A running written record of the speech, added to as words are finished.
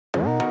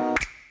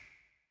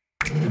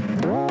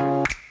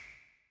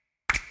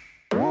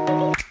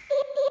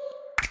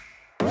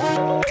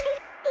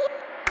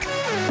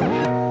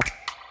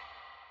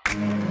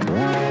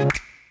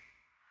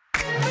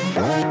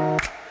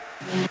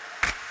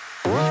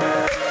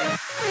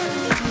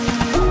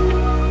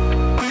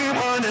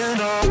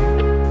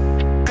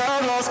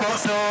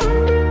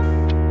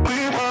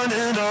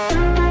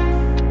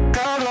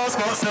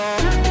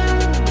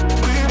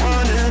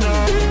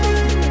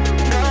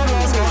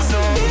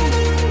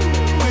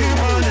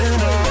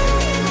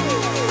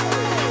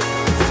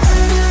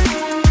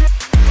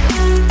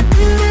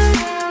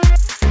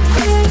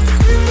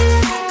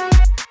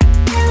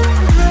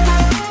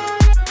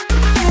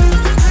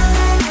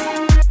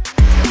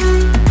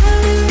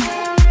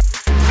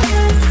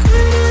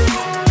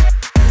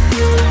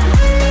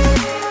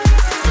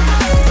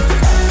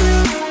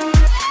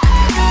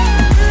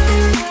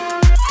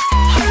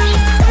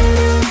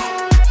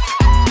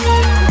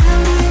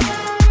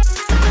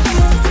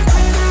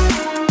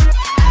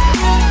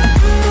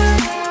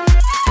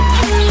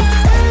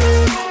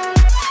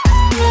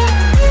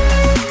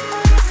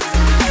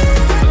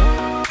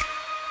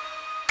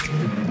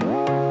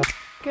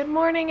Good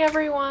morning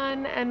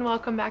everyone and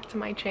welcome back to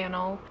my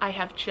channel. I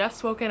have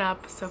just woken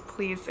up, so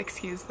please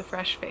excuse the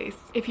fresh face.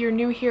 If you're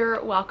new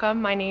here,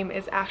 welcome. My name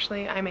is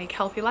Ashley. I make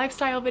healthy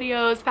lifestyle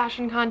videos,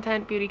 fashion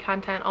content, beauty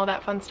content, all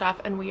that fun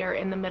stuff, and we are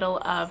in the middle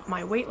of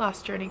my weight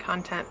loss journey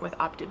content with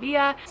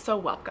Optavia, so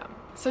welcome.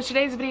 So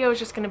today's video is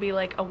just going to be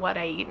like a what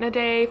I eat in a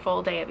day,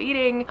 full day of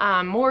eating,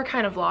 more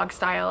kind of vlog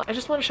style. I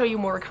just want to show you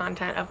more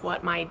content of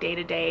what my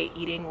day-to-day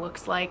eating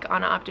looks like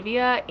on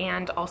Optavia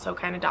and also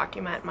kind of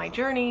document my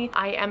journey.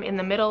 I am in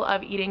the middle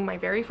of eating my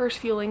very first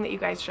fueling that you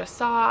guys just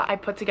saw. I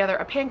put together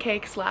a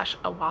pancake slash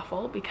a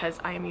waffle because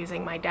I am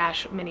using my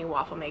Dash mini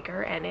waffle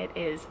maker and it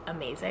is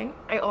amazing.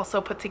 I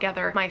also put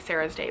together my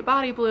Sarah's Day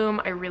Body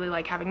Bloom. I really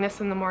like having this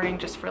in the morning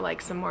just for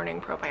like some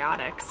morning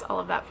probiotics, all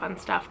of that fun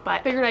stuff,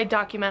 but figured I'd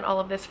document all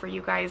of this for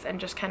you guys and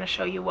just kind of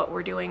show you what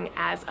we're doing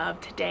as of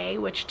today,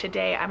 which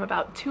today I'm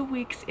about 2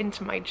 weeks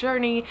into my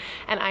journey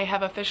and I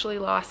have officially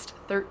lost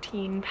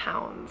 13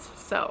 pounds.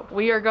 So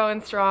we are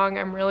going strong.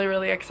 I'm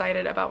really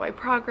excited about my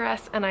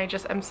progress and I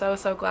just am so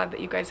glad that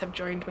you guys have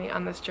joined me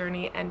on this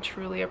journey and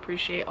truly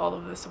appreciate all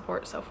of the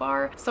support so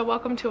far. So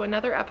welcome to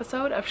another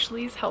episode of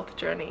Shlee's Health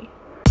Journey.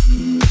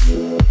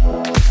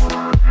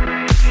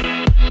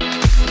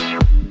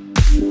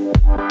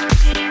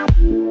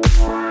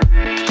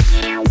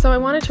 So I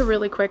wanted to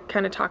really quick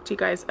kind of talk to you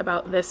guys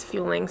about this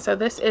fueling. So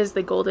this is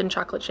the golden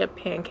chocolate chip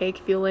pancake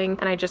fueling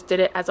and I just did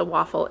it as a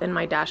waffle in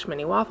my Dash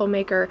mini waffle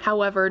maker.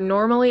 However,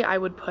 normally I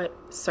would put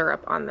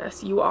syrup on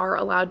this. You are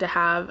allowed to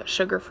have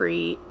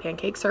sugar-free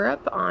pancake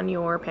syrup on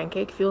your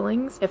pancake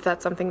fuelings. If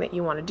that's something that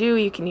you want to do,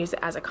 you can use it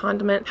as a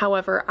condiment.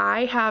 However,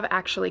 I have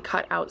actually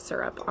cut out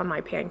syrup on my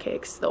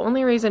pancakes. The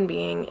only reason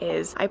being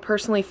is I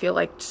personally feel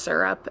like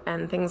syrup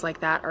and things like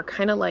that are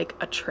kind of like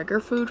a trigger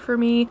food for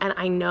me, and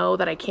I know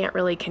that I can't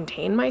really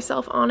contain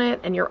myself on it,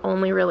 and you're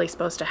only really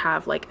supposed to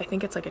have like, I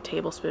think it's like a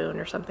tablespoon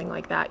or something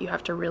like that. You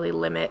have to really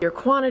limit your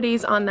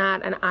quantities on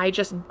that, and I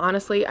just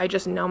honestly, I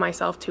just know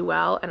myself too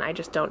well and I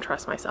just don't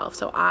trust myself.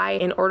 So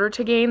in order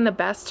to gain the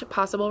best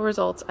possible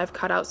results, I've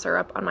cut out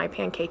syrup on my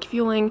pancake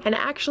fueling, and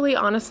actually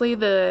honestly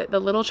the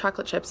little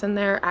chocolate chips in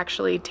there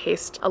actually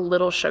taste a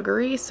little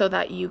sugary so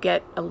that you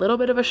get a little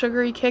bit of a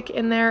sugary kick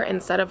in there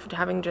instead of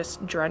having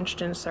just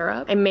drenched in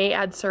syrup. I may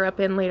add syrup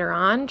in later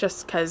on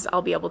just because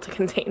I'll be able to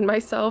contain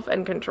myself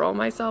and control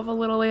myself a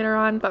little later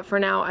on, but for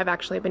now I've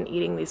actually been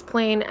eating these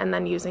plain and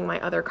then using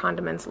my other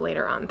condiments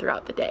later on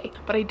throughout the day.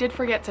 But I did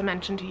forget to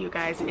mention to you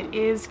guys, it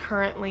is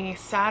currently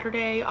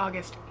Saturday,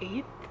 August 8th,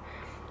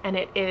 and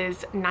it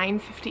is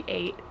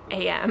 9:58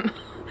 a.m.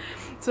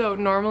 So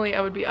normally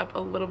I would be up a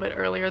little bit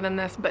earlier than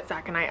this, but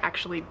Zach and I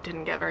actually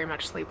didn't get very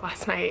much sleep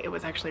last night. It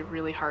was actually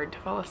really hard to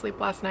fall asleep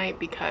last night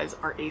because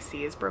our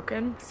AC is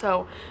broken.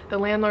 So the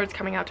landlord's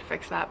coming out to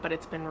fix that, but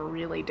it's been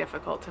really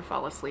difficult to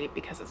fall asleep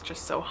because it's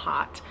just so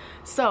hot.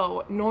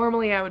 So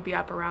normally I would be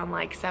up around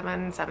like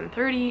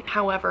 7:30.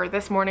 However,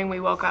 this morning we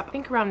woke up I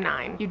think around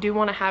 9. You do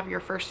want to have your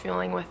first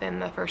fueling within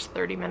the first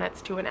 30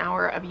 minutes to an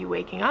hour of you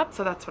waking up.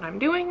 So that's what I'm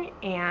doing,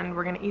 and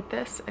we're gonna eat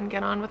this and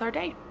get on with our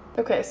day.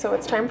 Okay, so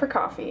it's time for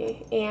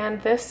coffee,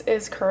 and this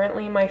is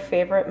currently my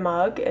favorite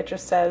mug. It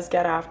just says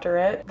get after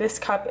it. This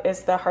cup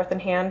is the Hearth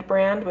and Hand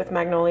brand with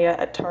Magnolia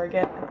at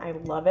Target, and I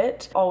love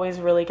it. Always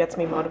really gets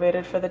me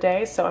motivated for the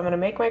day. So I'm gonna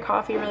make my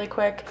coffee really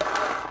quick.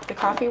 The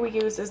coffee we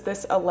use is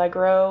this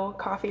Allegro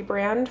coffee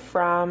brand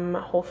from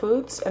Whole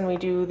Foods, and we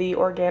do the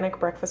organic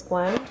breakfast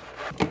blend,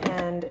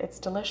 and it's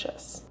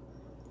delicious.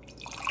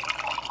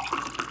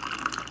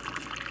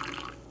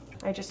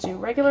 I just do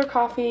regular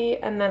coffee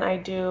and then I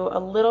do a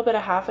little bit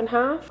of half and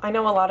half. I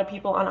know a lot of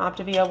people on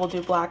Optavia will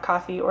do black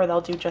coffee or they'll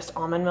do just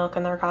almond milk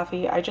in their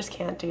coffee. I just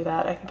can't do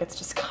that. I think it's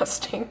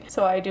disgusting.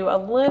 So I do a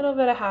little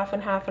bit of half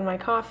and half in my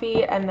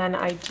coffee, and then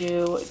I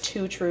do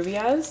 2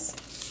 Truvias.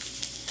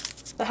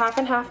 The half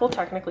and half will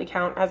technically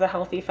count as a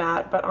healthy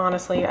fat, but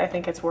honestly, I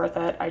think it's worth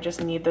it. I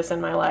just need this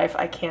in my life.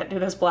 I can't do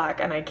this black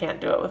and I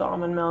can't do it with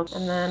almond milk.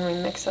 And then we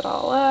mix it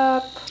all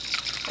up.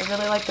 I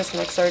really like this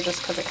mixer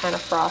just because it kind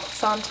of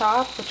froths on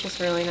top, which is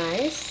really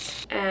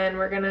nice. and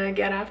we're gonna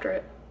get after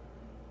it.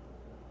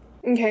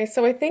 Okay,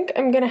 so I think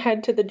I'm gonna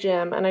head to the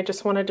gym, and I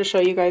just wanted to show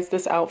you guys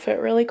this outfit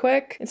really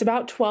quick. It's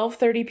about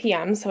 12:30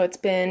 p.m., so it's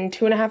been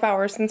 2.5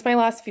 hours since my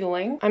last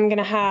fueling. I'm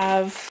gonna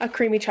have a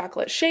creamy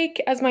chocolate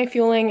shake as my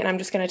fueling, and I'm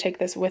just gonna take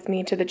this with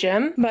me to the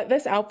gym. But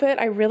this outfit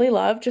I really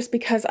love just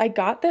because I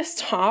got this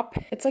top.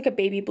 It's like a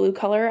baby blue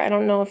color. I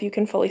don't know if you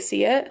can fully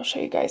see it. I'll show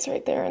you guys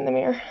right there in the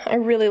mirror. I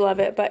really love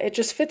it, but it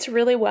just fits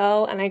really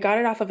well, and I got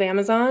it off of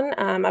Amazon.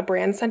 A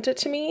brand sent it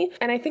to me,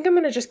 and I think I'm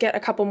gonna just get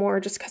a couple more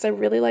just because I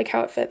really like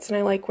how it fits, and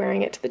I like wearing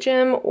it to the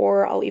gym,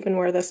 or I'll even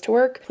wear this to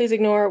work. Please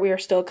ignore, we are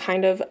still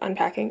kind of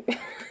unpacking.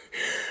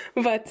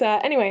 But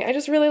anyway, I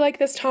just really like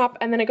this top,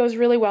 and then it goes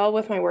really well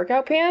with my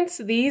workout pants.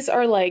 These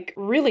are like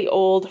really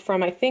old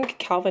from, I think,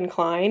 Calvin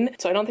Klein,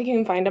 so I don't think you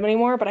can find them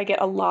anymore, but I get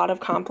a lot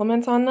of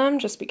compliments on them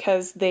just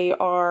because they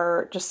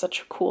are just such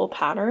a cool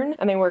pattern,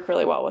 and they work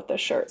really well with this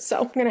shirt.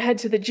 So I'm gonna head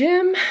to the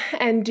gym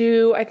and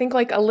do, I think,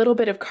 like a little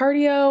bit of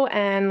cardio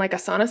and like a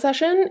sauna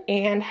session,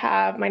 and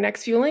have my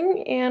next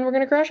fueling, and we're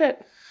gonna crush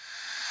it.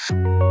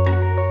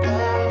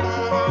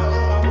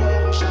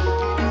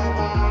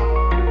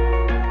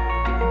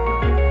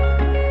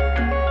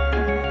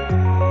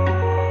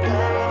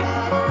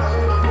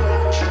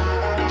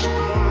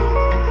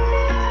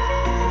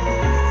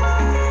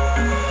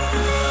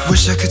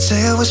 Wish I could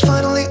say I was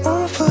finally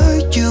over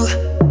you,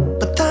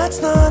 but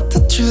that's not the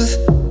truth.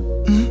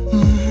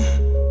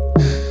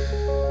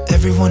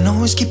 Everyone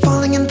always keep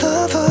falling in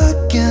love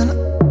again.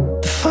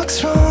 The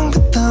fuck's wrong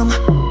with them?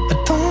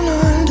 I don't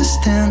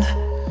understand.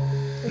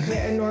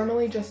 Okay, I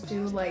normally just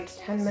do like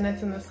 10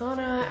 minutes in the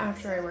sauna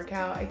after I work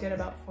out. I did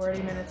about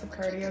 40 minutes of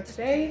cardio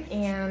today,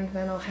 and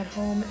then I'll head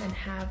home and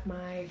have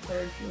my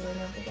third fueling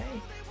of the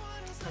day.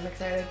 I'm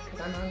excited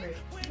because I'm hungry.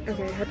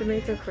 Okay, I had to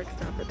make a quick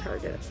stop at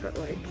Target, but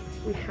like,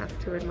 we have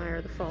to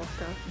admire the fall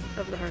stuff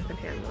of the Hearth and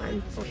Hand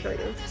line. I'll show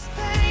you.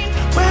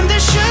 When there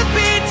should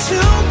be two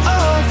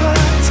of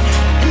us,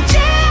 and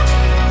yeah,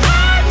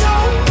 I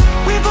know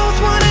we both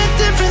wanted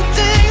different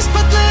things,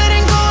 but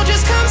letting go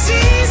just comes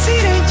easy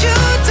to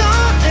you,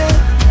 don't it?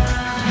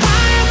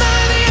 Why am I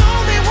the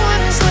only one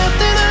who's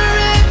left in the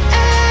rain?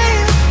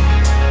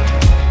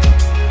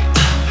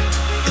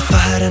 If I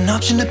had an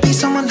option to be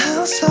someone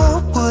else, I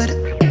would.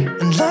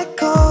 Let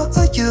go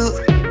of you.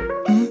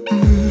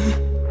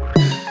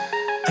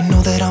 I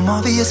know that I'm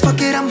obvious, fuck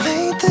it, I'm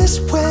made this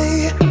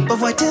way, but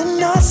why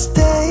didn't I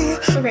stay?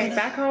 Okay,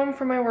 back home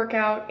from my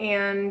workout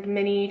and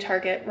mini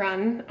Target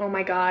run. Oh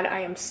my god,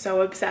 I am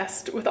so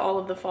obsessed with all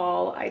of the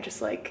fall. I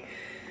just like,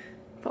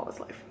 fall is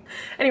life.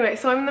 Anyway,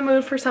 so I'm in the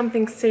mood for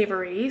something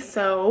savory,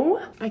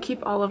 so I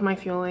keep all of my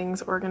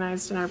fuelings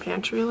organized in our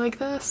pantry like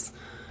this.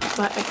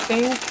 But I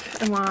think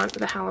I want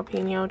the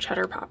jalapeno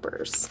cheddar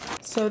poppers.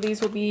 So these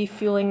will be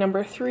fueling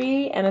number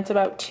 3, and it's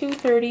about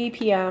 2:30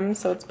 p.m.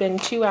 So it's been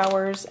 2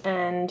 hours,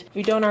 and if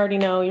you don't already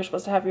know, you're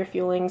supposed to have your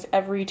fuelings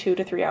every 2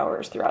 to 3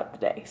 hours throughout the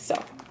day.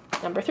 So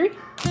number 3.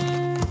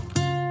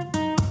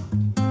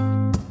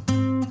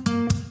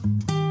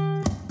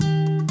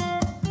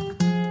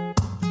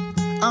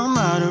 I'm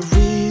out of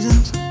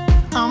reasons,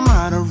 I'm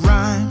out of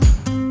rhyme,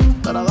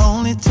 but I'll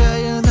only tell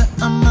you that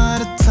I'm out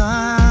of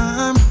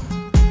time.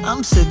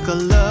 I'm sick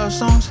of love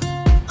songs,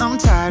 I'm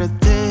tired of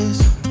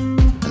this,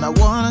 and I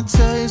wanna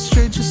tell you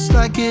straight just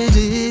like it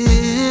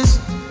is.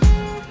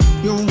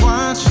 You're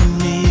watching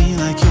me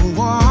like you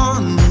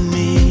want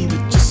me, but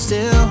you're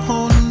still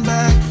holding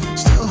back,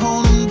 still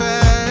holding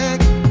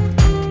back.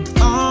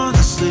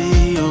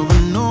 Honestly, you're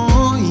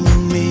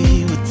annoying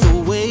me with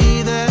the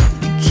way that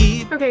you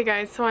keep. Okay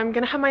guys, so I'm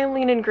gonna have my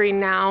lean and green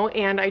now,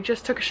 and I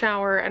just took a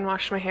shower and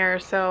washed my hair,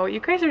 so you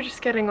guys are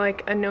just getting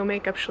like a no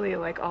makeup Shlee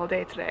like all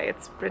day today.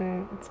 It's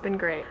been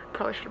great.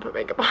 Probably should have put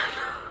makeup on.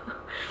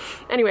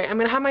 Anyway, I'm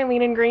gonna have my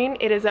lean and green.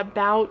 It is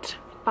about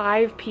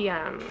 5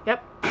 p.m.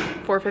 Yep,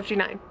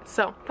 4:59.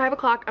 So 5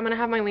 o'clock, I'm gonna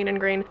have my lean and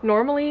green.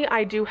 Normally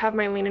I do have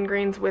my lean and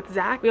greens with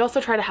Zach. We also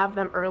try to have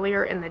them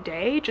earlier in the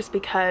day just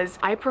because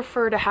I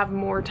prefer to have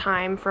more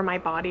time for my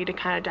body to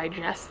kind of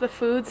digest the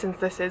food, since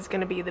this is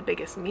gonna be the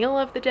biggest meal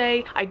of the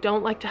day. I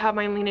don't like to have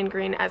my lean and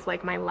green as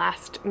like my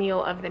last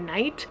meal of the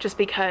night, just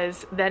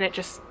because then it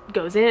just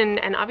goes in,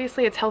 and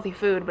obviously it's healthy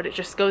food, but it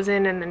just goes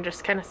in and then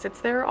just kind of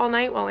sits there all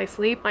night while I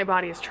sleep. My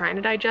body is trying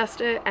to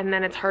digest it, and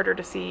then it's harder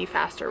to see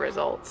faster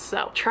results.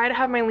 So try to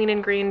have my lean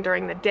and green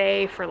during the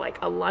day for like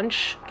a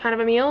lunch kind of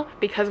a meal.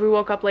 Because we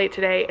woke up late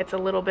today, it's a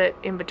little bit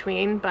in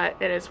between, but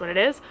it is what it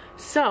is.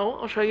 So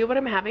I'll show you what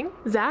I'm having.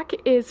 Zach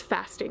is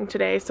fasting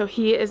today, so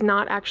he is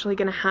not actually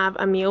gonna have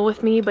a meal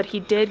with me, but he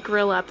did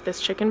grill up this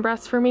chicken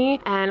breast for me,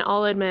 and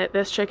I'll admit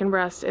this chicken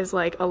breast is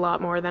like a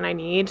lot more than I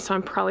need, so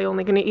I'm probably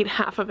only gonna eat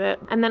half of it.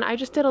 And then I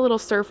just did a little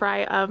stir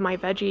fry of my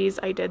veggies.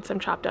 I did some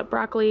chopped up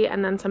broccoli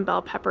and then some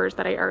bell peppers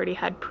that I already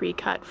had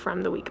pre-cut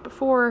from the week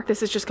before.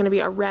 This is just gonna be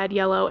a red,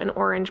 yellow, and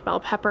orange bell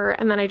pepper,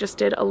 and then I just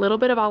did a little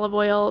bit of olive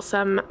oil,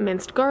 some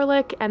minced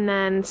garlic, and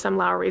then some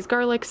Lowry's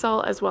garlic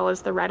salt, as well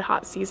as the red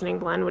hot seasoning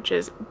blend, which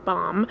is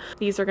bomb.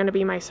 These are gonna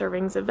be my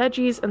servings of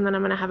veggies, and then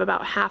I'm gonna have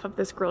about half of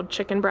this grilled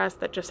chicken breast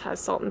that just has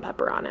salt and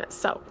pepper on it.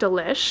 So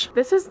delish.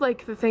 This is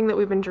like the thing that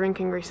we've been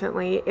drinking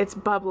recently. It's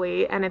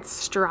bubbly and it's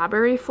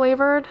strawberry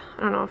flavored.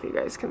 I don't know if you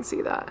guys can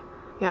see that.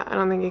 Yeah, I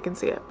don't think you can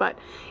see it, but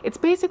it's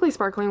basically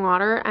sparkling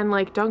water. And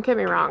like, don't get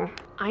me wrong,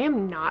 I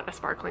am not a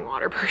sparkling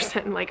water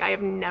person. Like, I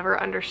have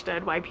never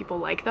understood why people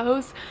like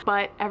those,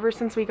 but ever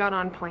since we got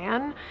on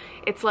plan,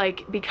 it's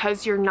like,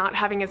 because you're not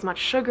having as much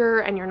sugar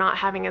and you're not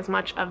having as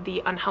much of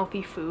the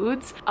unhealthy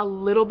foods, a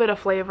little bit of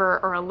flavor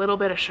or a little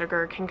bit of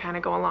sugar can kind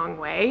of go a long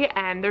way.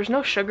 And there's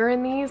no sugar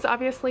in these,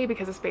 obviously,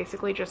 because it's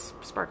basically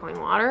just sparkling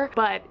water,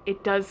 but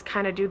it does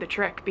kind of do the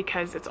trick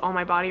because it's all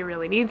my body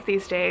really needs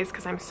these days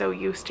because I'm so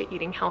used to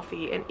eating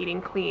healthy and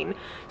eating clean.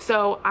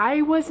 So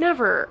I was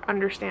never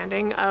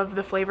understanding of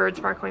the flavored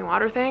sparkling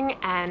water thing,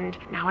 and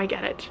now I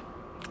get it.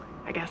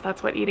 I guess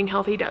that's what eating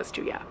healthy does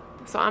to you.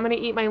 So I'm gonna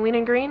eat my lean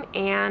and green,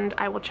 and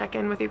I will check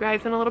in with you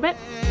guys in a little bit.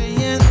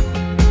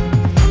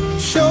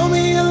 Show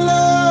me your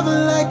love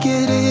like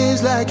it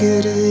is, like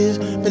it is.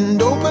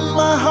 Bend open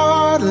my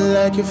heart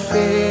like you're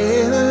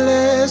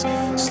fearless.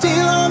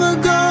 Steal all the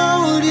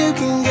gold you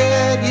can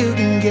get, you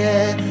can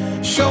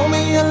get. Show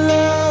me your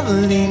love,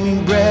 leave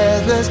me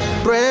breathless,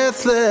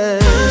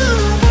 breathless.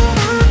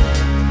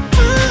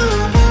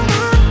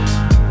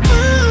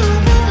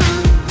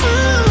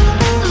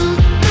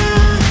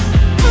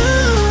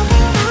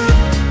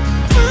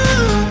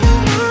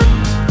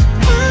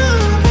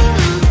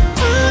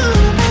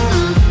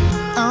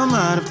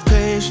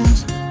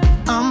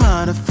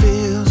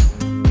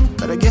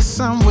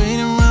 I'm waiting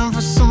around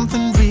for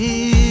something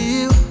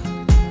real.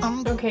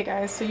 Okay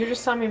guys, so you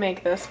just saw me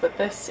make this, but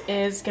this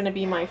is gonna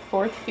be my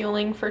fourth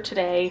fueling for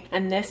today,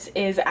 and this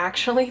is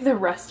actually the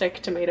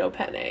rustic tomato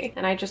penne.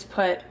 And I just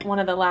put one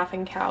of the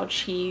Laughing Cow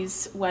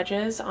cheese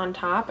wedges on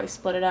top. I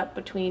split it up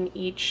between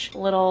each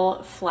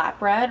little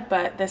flatbread,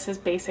 but this is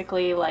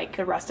basically like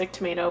a rustic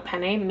tomato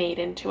penne made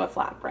into a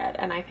flatbread,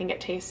 and I think it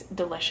tastes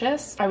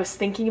delicious. I was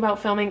thinking about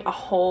filming a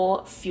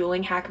whole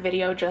fueling hack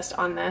video just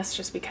on this,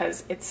 just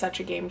because it's such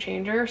a game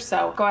changer.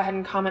 So go ahead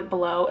and comment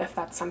below if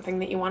that's something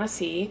that you want to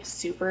see.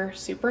 Super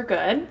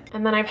good.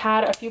 And then I've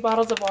had a few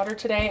bottles of water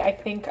today. I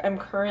think I'm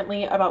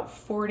currently about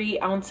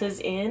 40 ounces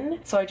in,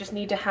 so I just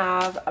need to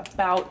have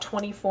about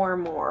 24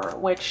 more,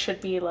 which should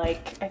be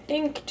like, I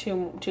think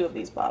two of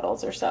these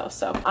bottles or so.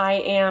 So I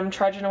am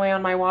trudging away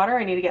on my water.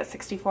 I need to get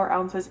 64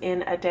 ounces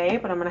in a day,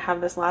 but I'm gonna have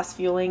this last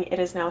fueling. It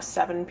is now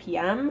 7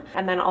 p.m.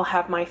 and then I'll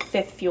have my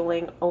fifth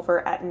fueling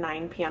over at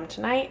 9 p.m.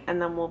 tonight,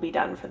 and then we'll be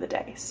done for the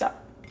day. So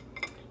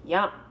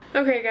yeah.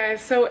 Okay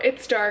guys, so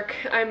it's dark.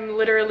 I'm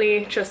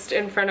literally just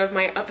in front of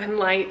my oven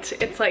light.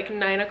 It's like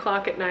 9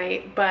 o'clock at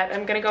night, but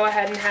I'm gonna go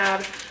ahead and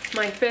have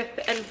my fifth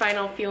and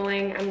final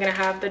fueling. I'm gonna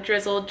have the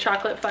drizzled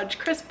chocolate fudge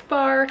crisp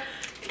bar.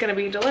 It's gonna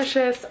be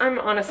delicious. I'm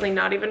honestly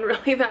not even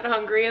really that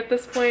hungry at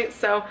this point,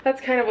 so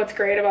that's kind of what's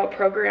great about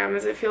program,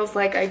 is it feels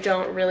like I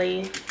don't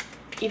really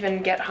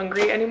even get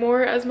hungry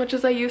anymore as much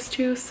as I used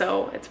to,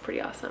 so it's pretty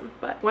awesome.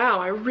 But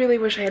wow, I really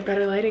wish I had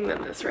better lighting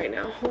than this right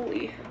now.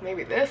 Holy,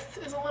 maybe this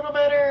is a little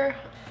better.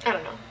 I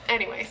don't know.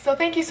 Anyway, so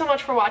thank you so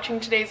much for watching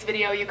today's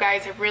video, you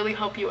guys. I really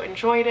hope you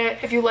enjoyed it.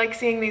 If you like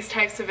seeing these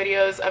types of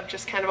videos of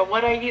just kind of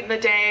what I eat in the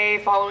day,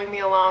 following me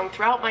along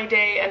throughout my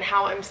day, and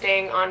how I'm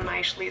staying on my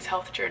Shalee's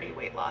Health Journey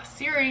weight loss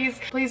series,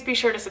 please be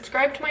sure to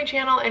subscribe to my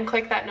channel and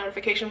click that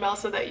notification bell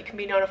so that you can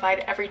be notified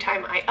every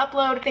time I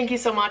upload. Thank you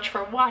so much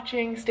for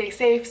watching. Stay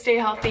safe, stay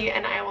healthy,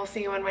 and I will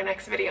see you in my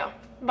next video.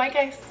 Bye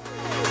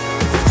guys.